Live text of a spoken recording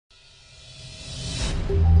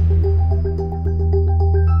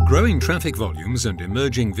Growing traffic volumes and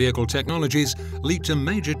emerging vehicle technologies lead to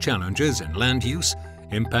major challenges in land use,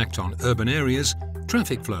 impact on urban areas,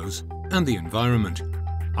 traffic flows and the environment.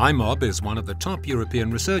 IMOB is one of the top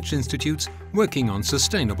European research institutes working on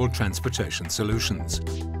sustainable transportation solutions.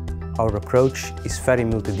 Our approach is very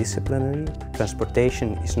multidisciplinary.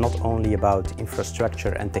 Transportation is not only about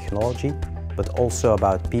infrastructure and technology, but also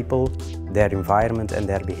about people, their environment and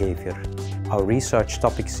their behavior. Our research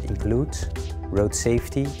topics include road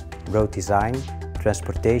safety, road design,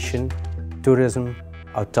 transportation, tourism,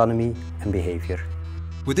 autonomy and behavior.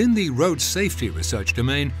 Within the road safety research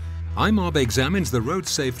domain, IMOB examines the road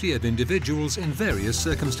safety of individuals in various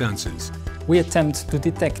circumstances. We attempt to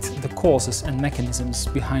detect the causes and mechanisms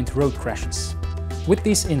behind road crashes. With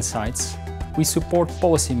these insights, we support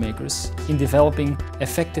policymakers in developing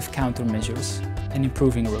effective countermeasures and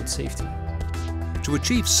improving road safety. To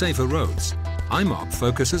achieve safer roads, IMOB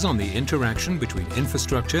focuses on the interaction between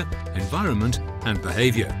infrastructure, environment and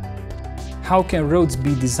behaviour. How can roads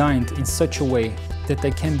be designed in such a way that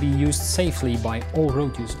they can be used safely by all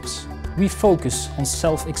road users? We focus on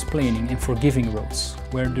self-explaining and forgiving roads,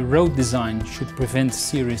 where the road design should prevent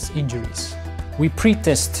serious injuries. We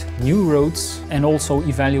pre-test new roads and also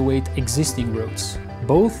evaluate existing roads,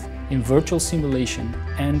 both in virtual simulation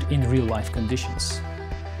and in real-life conditions.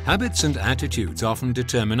 Habits and attitudes often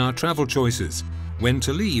determine our travel choices, when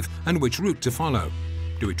to leave and which route to follow.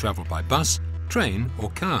 Do we travel by bus, train or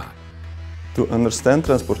car? To understand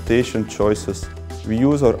transportation choices, we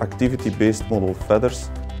use our activity-based model FEATHERS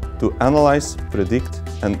to analyze, predict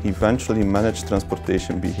and eventually manage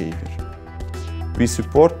transportation behavior. We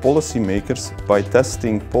support policymakers by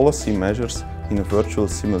testing policy measures in a virtual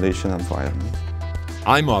simulation environment.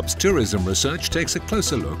 IMOB's tourism research takes a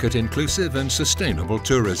closer look at inclusive and sustainable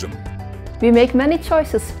tourism. We make many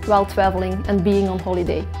choices while traveling and being on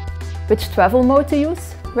holiday. Which travel mode to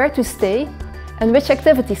use, where to stay and which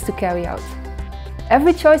activities to carry out.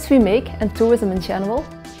 Every choice we make, and tourism in general,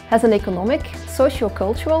 has an economic,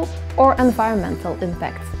 socio-cultural or environmental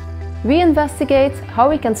impact. We investigate how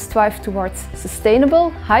we can strive towards sustainable,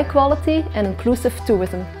 high-quality and inclusive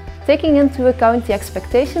tourism, taking into account the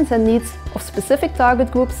expectations and needs of specific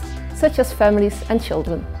target groups such as families and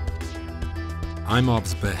children.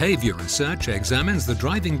 IMOB's behaviour research examines the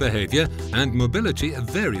driving behaviour and mobility of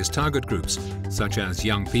various target groups, such as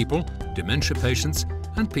young people, dementia patients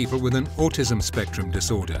and people with an autism spectrum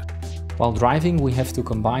disorder. While driving, we have to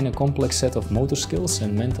combine a complex set of motor skills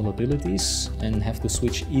and mental abilities and have to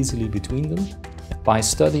switch easily between them. By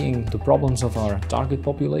studying the problems of our target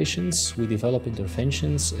populations, we develop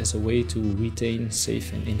interventions as a way to retain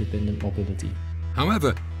safe and independent mobility.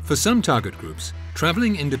 However, for some target groups,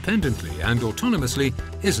 travelling independently and autonomously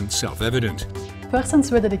isn't self-evident.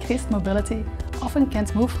 Persons with a decreased mobility often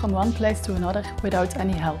can't move from one place to another without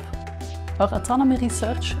any help. Our autonomy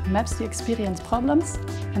research maps the experienced problems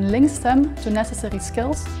and links them to necessary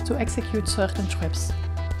skills to execute certain trips.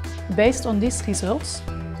 Based on these results,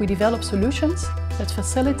 we develop solutions that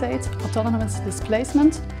facilitate autonomous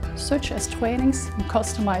displacement, such as trainings and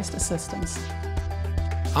customized assistance.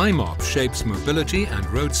 IMOB shapes mobility and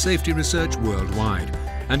road safety research worldwide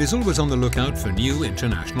and is always on the lookout for new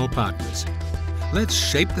international partners. Let's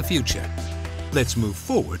shape the future. Let's move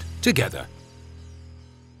forward together.